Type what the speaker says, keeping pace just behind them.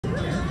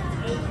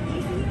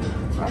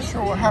Not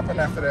sure what happened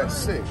after that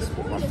 6.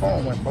 My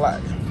phone went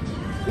black.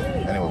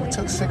 Anyway, we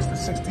took 6 to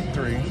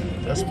 63.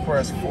 Let's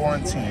press 4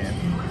 and 10.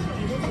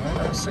 I've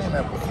never seen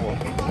that before.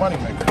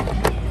 Moneymaker.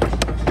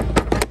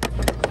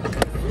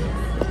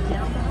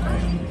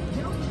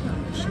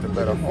 Should have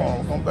bet a horn.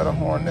 We're gonna bet a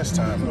horn this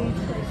time though.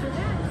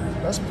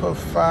 Let's put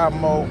 5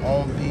 more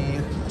on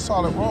the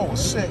solid roll with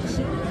 6.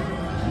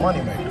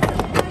 Moneymaker.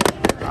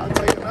 I'll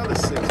take another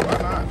 6. Why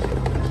not?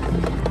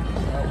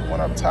 One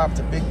up top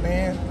to big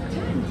man.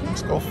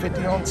 Let's go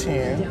 50 on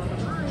 10.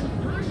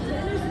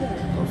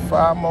 Put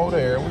 5 more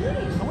there. I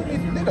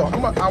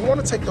want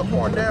to take the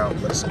horn down,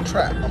 but it's a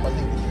trap. I'm gonna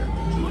leave it here.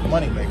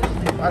 Moneymaker.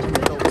 I can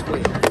go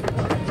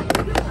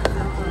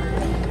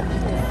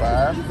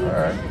 5. All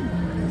right.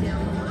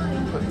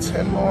 Put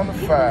 10 more on the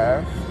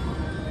 5.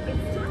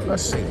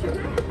 Let's see.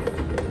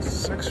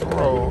 6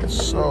 rolls.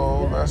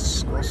 So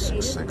let's go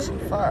 6, 6,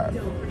 and 5.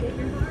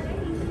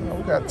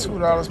 We got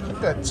 $2. Put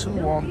that 2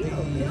 on the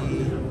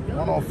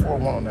 1 on 4,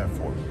 1 on that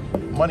 4.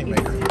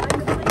 Moneymaker.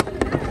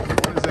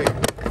 What is 8?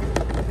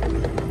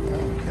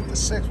 Hit the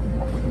 6.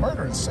 We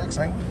murdering 6,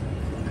 ain't we?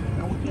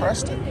 And we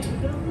pressed it.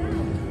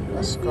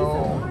 Let's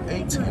go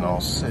 18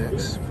 on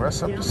 6.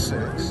 Press up to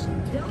 6.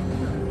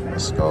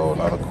 Let's go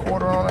another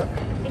quarter on it.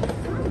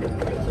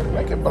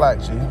 Make it black,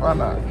 G. Why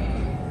not?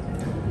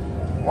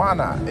 Why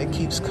not? It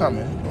keeps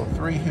coming. Go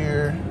 3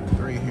 here,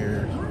 3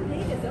 here.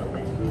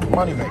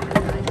 Moneymaker.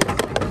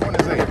 What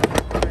is 8?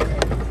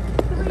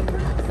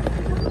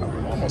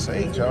 Almost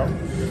 8, y'all.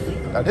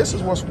 Now this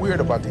is what's weird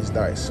about these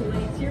dice.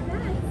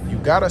 You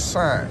got a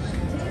sign.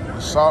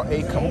 You saw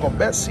 8 come. We're gonna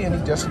bet C&E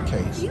just in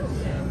case.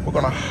 We're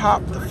gonna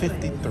hop the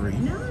 53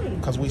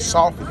 because we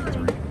saw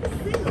 53.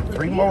 Put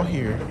 3 more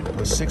here.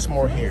 Put 6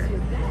 more here.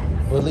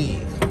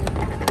 Believe.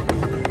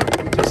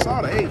 Just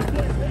saw the 8.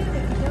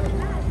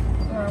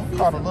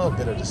 Caught a little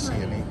bit of the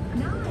C&E.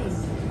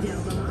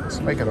 Let's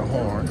make it a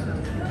horn.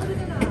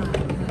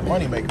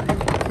 Moneymaker.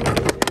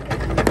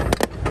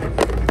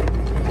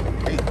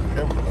 8.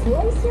 There we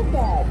go.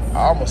 I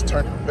almost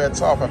turned the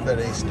bets off after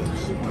that 8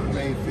 sticks.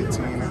 Made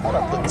 15. I thought I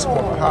put 2 on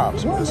the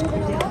hops, but it's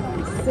cool.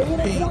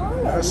 Pete,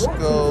 let's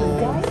go.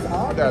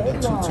 We gotta do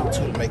 2, 2,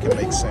 2 to make it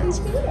make sense.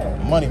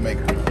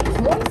 Moneymaker.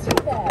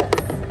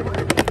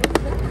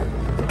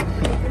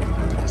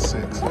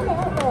 6. I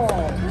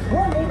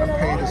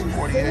paid us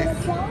 48.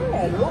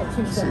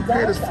 So we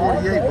paid us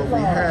 48, but we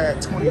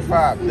had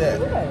 25 bet.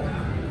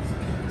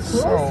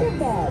 So,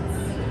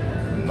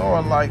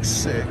 Noah likes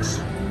 6.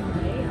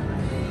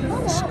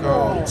 Let's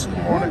go 2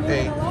 more to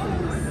 8.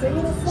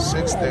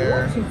 6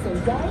 there. 3,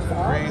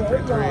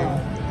 3, 3.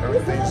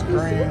 Everything's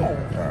green.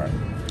 Alright.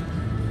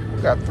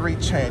 We got 3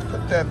 change.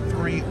 Put that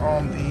 3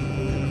 on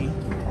the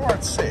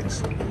hard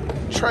 6.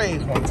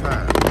 Trades one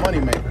time.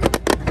 Moneymaker.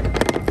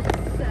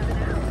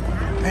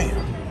 Damn.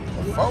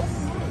 A 4?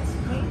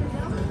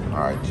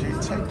 Alright, G.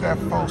 Take that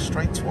 4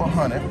 straight to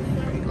 100.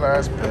 Big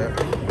last bet.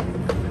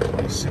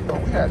 Let me see. Oh,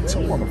 we had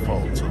 2 on the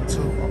 4. 2,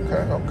 2.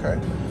 Okay, okay.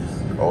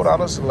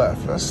 $4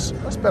 left. Let's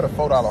bet a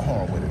 $4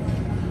 horn with it.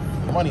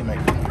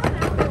 Moneymaker.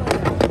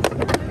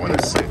 1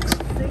 and 6.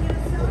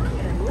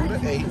 2 to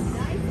 8.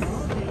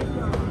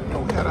 Oh,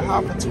 we had a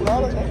hop for $2.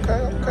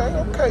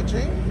 Okay, G.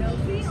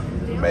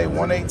 We made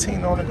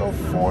 118 on it. Go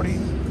 40.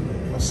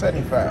 Go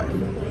 75.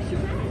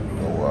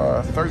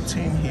 Go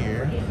 13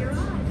 here.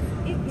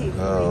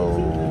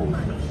 Go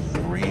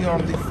 3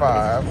 on the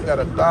 5. We got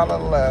 $1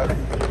 left.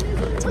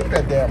 Take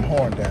that damn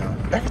horn down.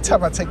 Every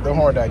time I take the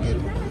horn down, I get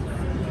it.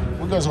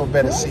 We're going to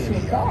bet a C&E,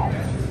 y'all.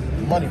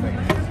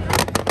 Moneymaker.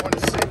 1 to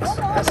 6.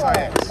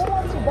 SIX.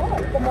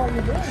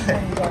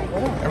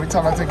 Every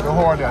time I take the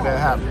horn down, that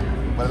happens.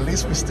 But at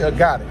least we still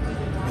got it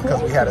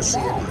because we had a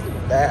C&E.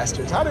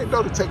 Bastards. How they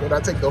know to take when I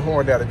take the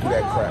horn down to do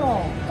that crap?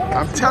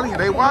 I'm telling you,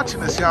 they watching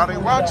this, y'all. They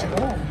watching.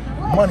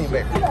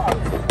 Moneymaker.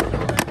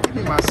 Give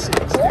me my 6.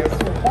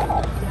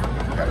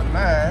 Got a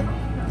 9.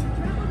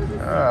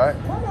 Alright.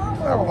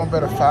 Now we're going to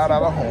bet a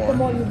 $5 horn.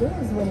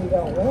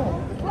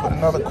 Put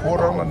another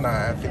quarter on the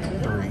 9,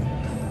 53.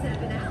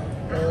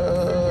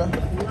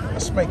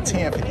 Let's make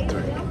 10,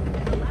 53.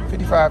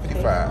 55,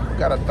 55. We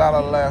got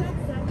 $1 left.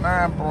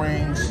 9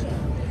 brings.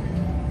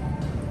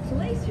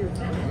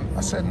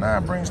 I said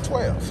 9 brings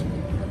 12.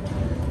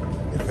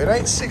 If it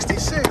ain't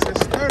 66,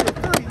 it's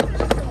 33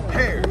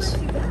 pairs.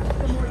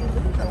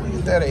 Now we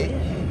get that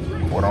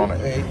 8. Quarter on the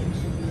 8.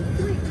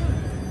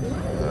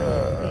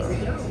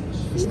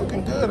 It's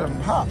looking good on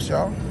hops,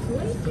 y'all.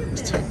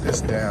 Let's take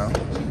this down.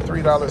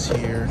 $3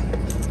 here.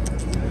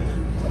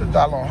 Put $1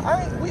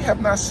 on. We have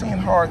not seen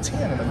hard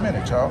 10 in a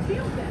minute, y'all.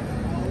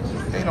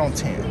 8 on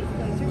 10.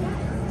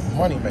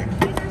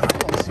 Moneymaker. I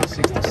want to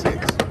see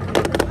 66.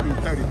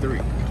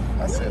 33.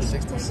 I said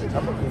 66.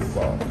 I'm a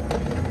goofball.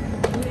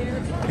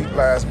 Peak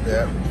last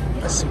bet.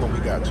 Let's see what we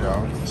got,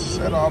 y'all.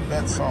 Set all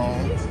bets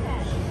on. Set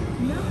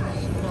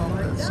all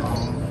bets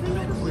on.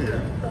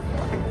 Clear.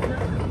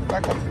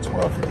 Back up to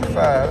 12.55.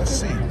 Let's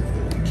see.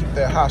 Keep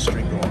that hot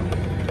streak going.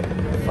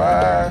 5.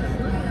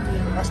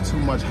 That's too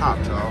much hop,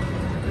 y'all.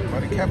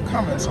 But it kept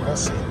coming, so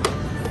let's see.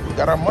 We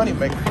got our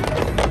moneymaker.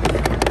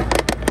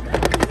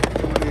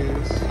 It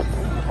is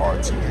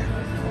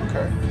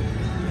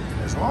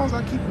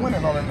keep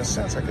winning on it in a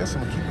sense. I guess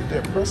I'm gonna keep it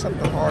there. Press up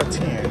the hard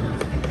 10.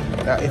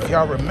 Now, if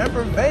y'all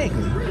remember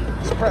vaguely,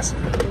 it's pressing.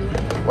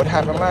 What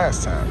happened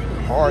last time?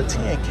 Hard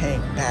 10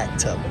 came back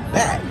to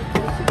back.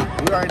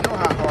 We already know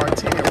how hard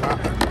 10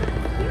 rocked.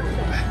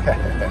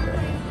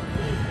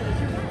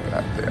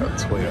 Goddamn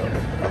 12.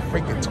 A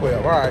freaking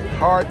 12. All right,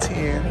 hard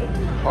 10,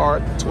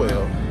 hard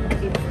 12.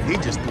 He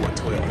just threw a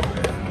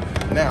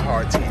 12. Now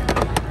hard 10.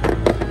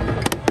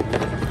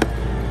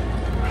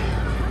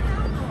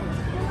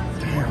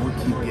 Damn, we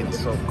keep getting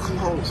so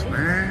close,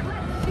 man.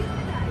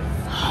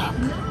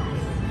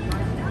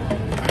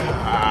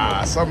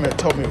 Something that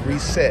told me to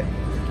reset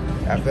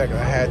after I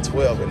had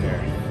 12 in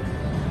there.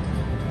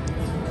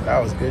 That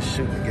was good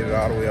shooting to get it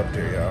all the way up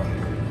there, y'all.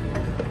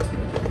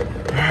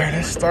 All right,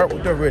 let's start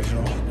with the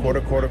original.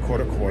 Quarter, quarter,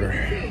 quarter, quarter.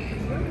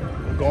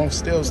 We're going to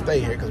still stay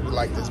here because we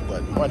like this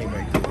button. Money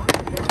maker.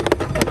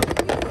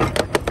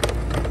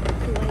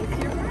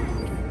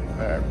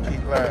 All right,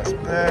 peak last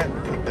bet.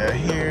 Put that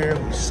here.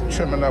 We're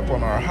trimming up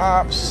on our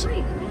hops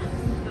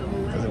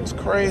because it was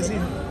crazy.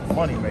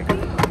 Money maker.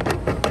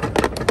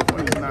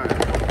 29.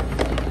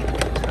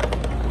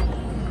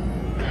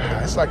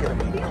 It's like it'll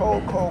be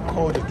cold, cold,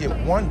 cold to get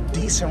one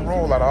decent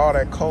roll out of all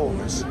that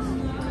coldness.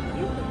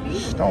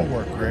 Shh, don't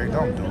work, Greg.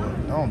 Don't do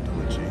it. Don't do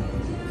it, G.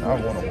 I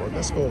don't want to work.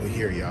 Let's go over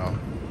here, y'all.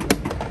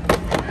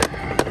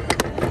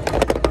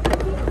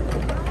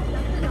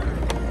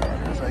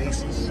 There's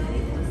aces.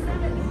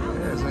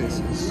 There's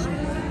aces.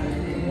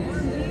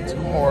 2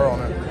 more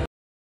on it.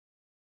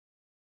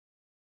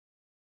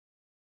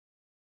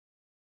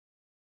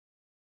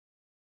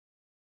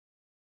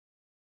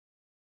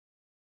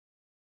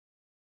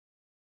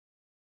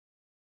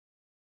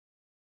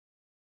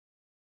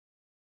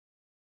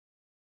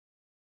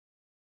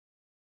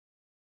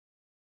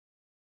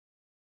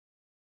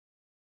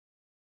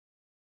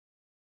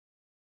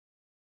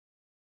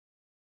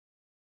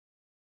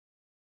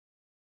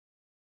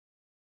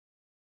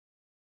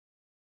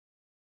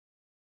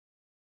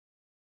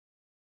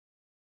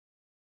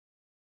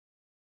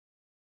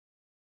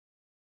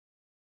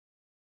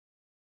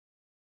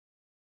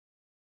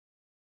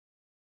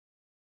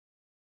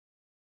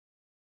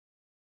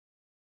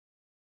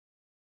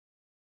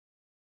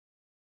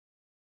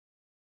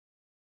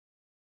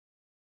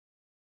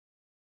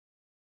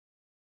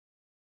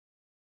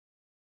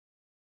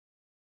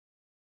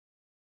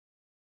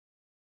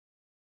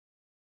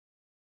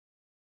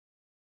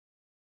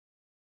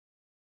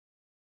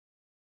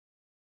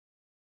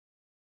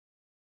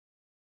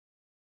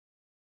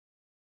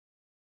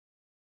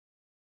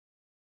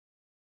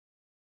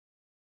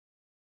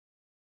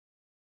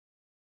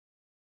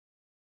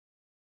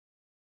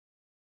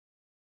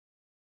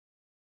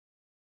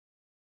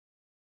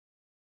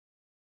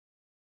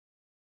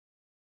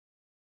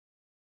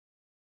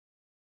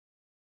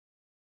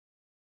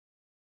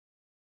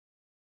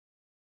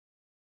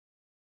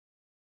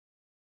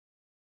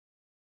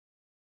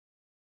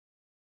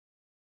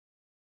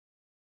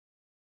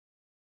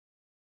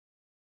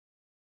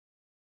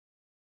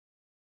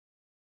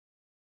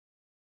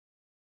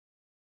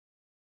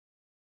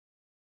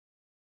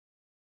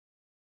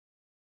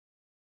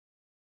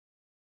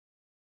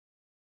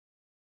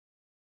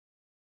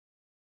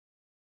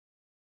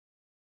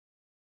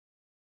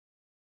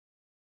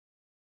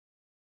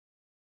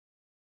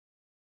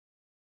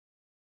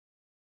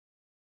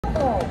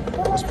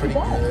 That was pretty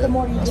good.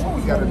 That's what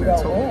we got in there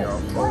total, y'all.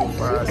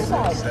 4, 5,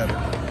 6,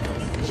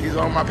 7. She's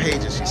on my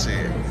pages, she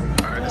said.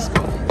 All right, let's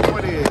go.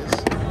 What is?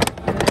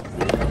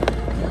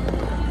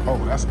 Oh,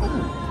 that's cool.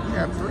 We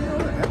got 3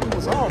 on it. That one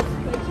was off.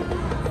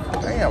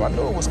 Damn, I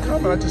knew it was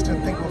coming. I just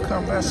didn't think it would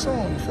come that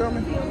soon. You feel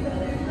me?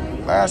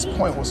 Last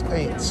point was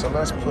 8, so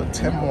let's put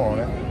 10 more on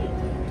it.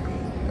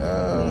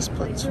 Let's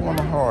put 2 on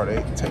the hard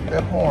 8. Take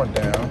that horn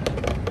down.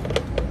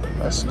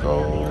 Let's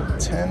go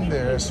 10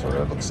 there, so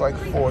that looks like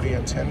 40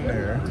 and 10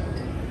 there.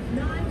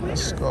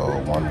 Let's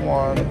go 1,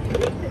 1,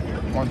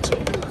 1, 2.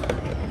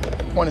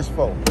 Point is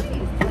 4.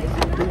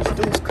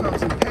 Deuce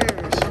comes in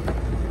pairs.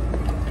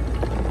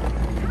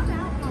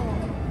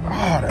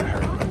 Oh, that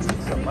hurt. That's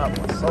something out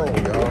my soul,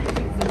 y'all.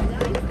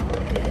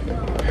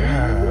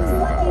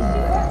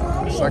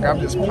 It's like I'm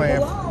just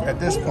playing at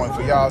this point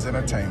for y'all's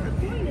entertainment.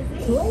 We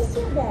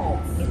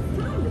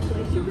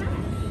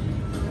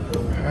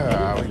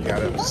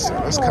got it. So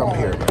let's come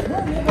here, man.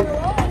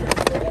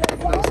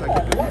 Feels like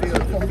you can feel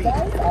the feet.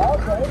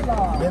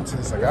 Mentally,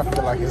 it's like I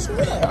feel like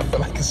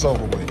it's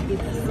over with.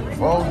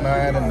 4,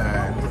 9, and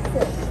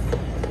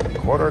 9.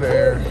 Quarter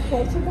there.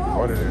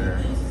 Quarter there.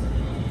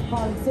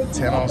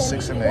 10 on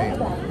 6 and 8.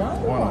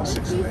 1 on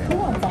 6 and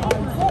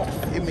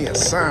 8. Give me a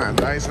sign,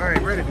 guys. I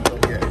ain't ready to go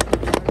yet.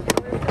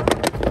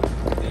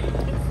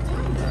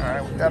 All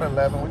right, we got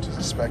 11, which is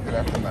expected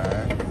after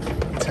 9.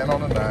 10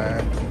 on the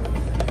 9.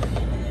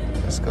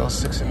 Let's go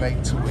 6 and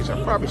 8, 2 each.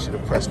 I probably should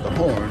have pressed the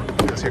horn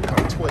because here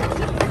comes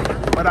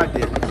 12, but I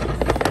didn't.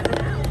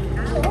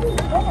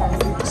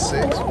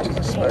 6, which is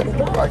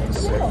expected. I like the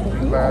 6.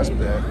 Last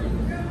bet.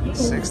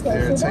 6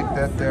 there. Take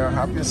that down.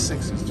 Hop your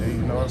 6s, G. You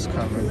know it's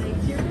coming.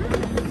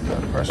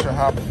 Pressure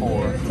hop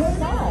 4.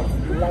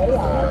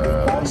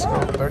 Let's go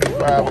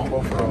 35 on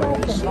both of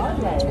those.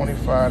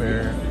 25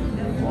 there.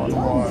 1, 1.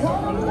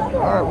 All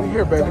right, we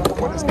here, baby.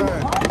 What is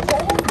that?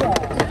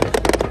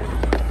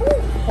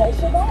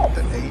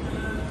 The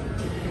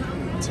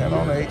 8. 10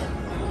 on 8.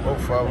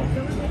 Both of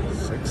them.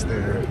 6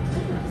 there.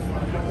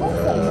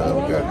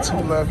 We got 2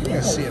 left. You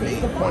can see an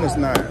 8. The point is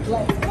 9.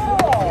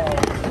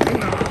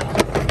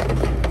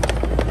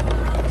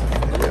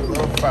 That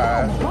little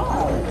 5.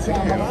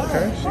 10.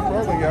 Okay, she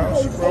rolling,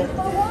 y'all. She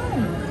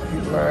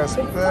rolling. Last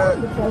bet.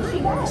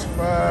 One is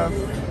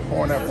 5.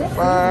 Horn after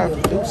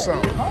 5. Do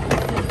something.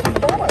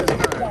 Point is 9,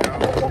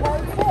 y'all.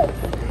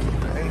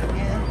 8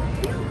 again.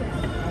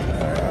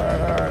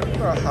 All right. We're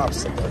gonna hop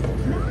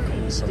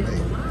something. Some 8.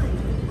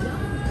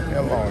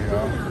 How long,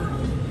 y'all?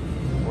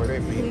 Boy, they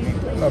beat me.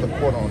 Another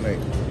quarter on 8.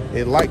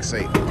 It likes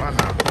 8. Why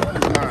not? 9,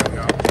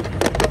 y'all.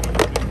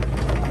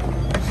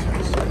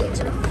 That's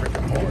a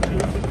freaking horn.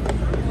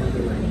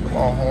 Come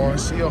on, horn.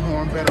 See your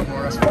horn, better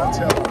horn. That's what I'm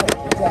telling you.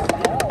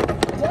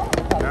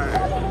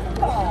 9.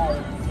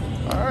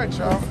 All right,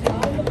 y'all.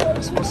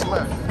 That's what's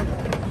left.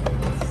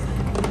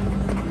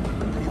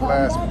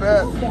 Last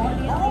bet.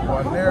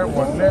 1 there,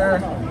 1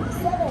 there.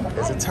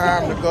 It's a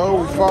time to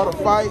go. We fought a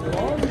fight.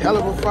 A hell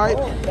of a fight.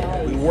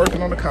 We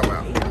working on the come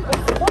out.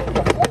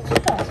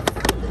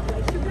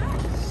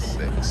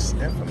 6.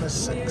 Infamous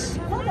 6.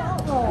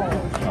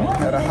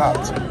 Had a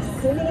hop too.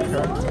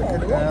 Okay,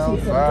 take it down.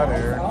 5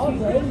 there.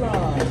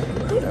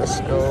 Let's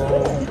go.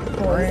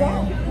 Green.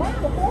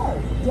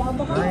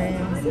 Green.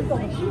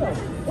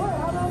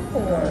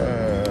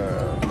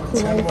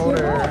 10 more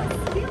there.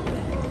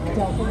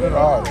 Put it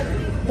all there.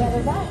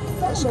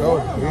 Let's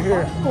go. We're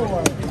here.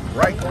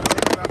 Right. Gonna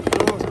take it out the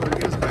door. It's gonna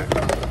get us back.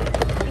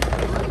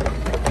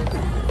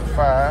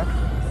 5.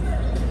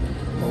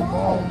 Move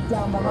on.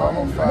 Put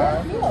on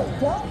 5.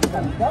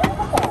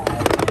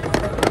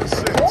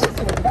 6.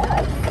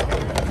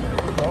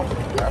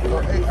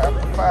 After 8,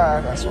 after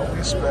 5, that's what we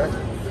expect.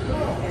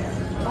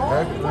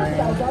 That green.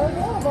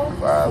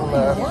 5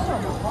 left.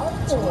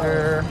 2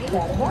 there. 3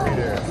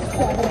 there.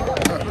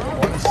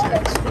 1 6.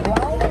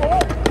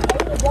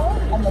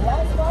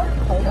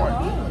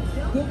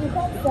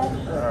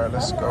 Alright,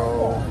 let's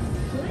go.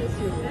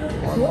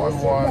 1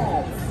 1 1.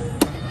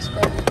 Let's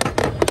go.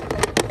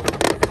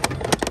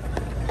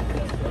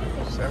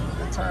 7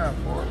 good time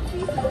for it.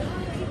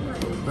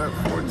 That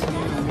 14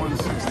 and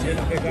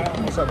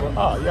 116. What's up, bro?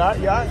 Oh,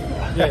 yeah.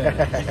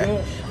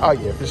 Oh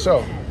yeah, for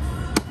sure.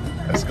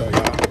 Let's go, y'all. I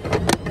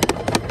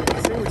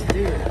see what you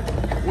did.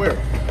 Where?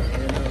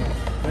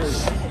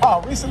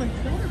 Oh, recently?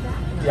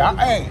 Yeah,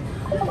 hey.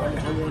 On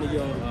one of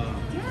your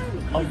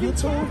on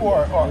YouTube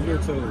or on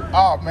YouTube.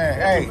 Oh man,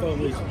 hey.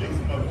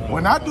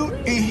 When I do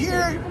in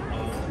here,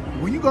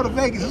 when you go to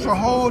Vegas, it's a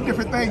whole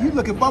different thing. You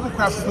look at bubble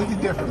craps, it's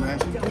completely different, man.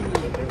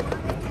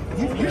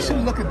 You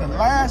should look at the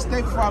last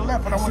day before I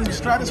left when I went to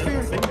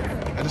Stratosphere.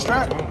 At the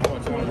Strat?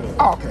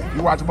 Oh, okay.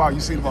 You watch the ball, you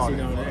see the ball. I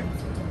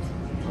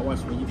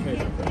watched when you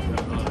played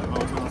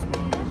all-time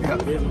small. Yeah.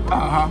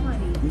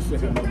 You should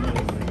have no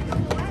money.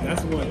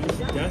 That's what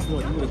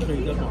you would have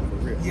cleaned up on for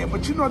real. Yeah,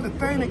 but you know the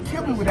thing that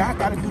killed me with that, I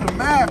got to do the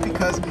math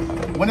because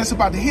when it's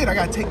about to hit, I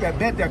got to take that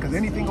bet down because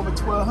anything over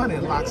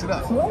 1,200 locks it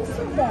up.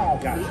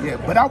 Yeah,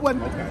 but I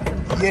wasn't.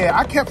 Yeah,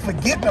 I kept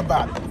forgetting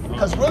about it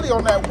because really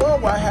on that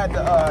one where I had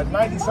the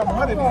 90-something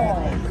hundred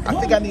in, I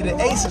think I needed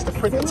aces to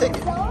print the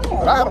ticket.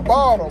 But I had a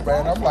ball though,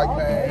 man. I'm like,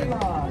 man,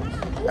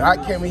 and I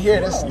came in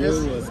here. This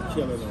was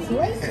killing us.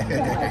 Yeah.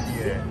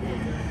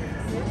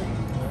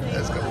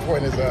 That's the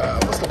point. Is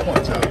what's the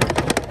point, y'all?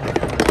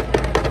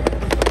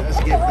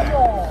 Get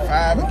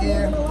back. 5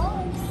 again.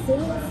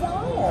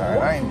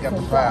 Alright, I ain't got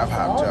the 5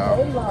 hop,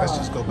 y'all. Let's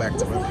just go back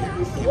to up here.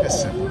 Keep it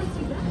simple.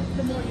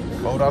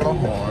 $4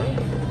 horn,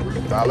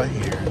 $1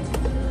 here.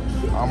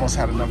 Almost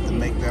had enough to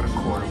make that a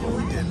quarter, but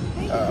we didn't.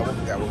 What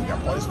we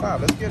got? Point is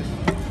 5. Let's get it.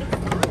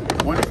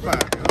 1 is 5,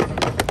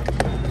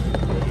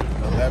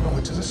 y'all. 11,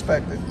 which is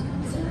expected.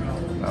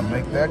 I'll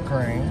make that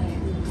green.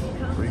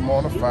 3 more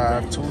on the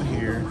 5, 2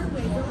 here.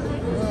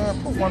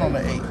 Put 1 on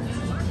the 8.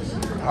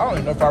 I don't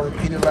even know if I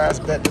repeated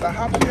last bet. Did I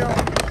hop here?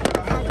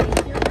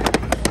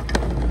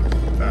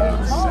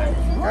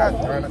 God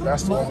darn it,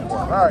 that's the only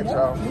one. All right,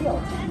 y'all.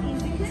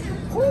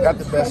 Got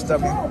the best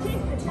of me.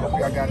 Hope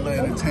y'all got a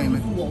little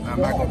entertainment. I'm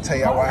not going to tell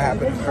y'all what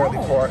happened in the early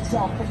parts.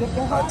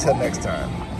 Until next time.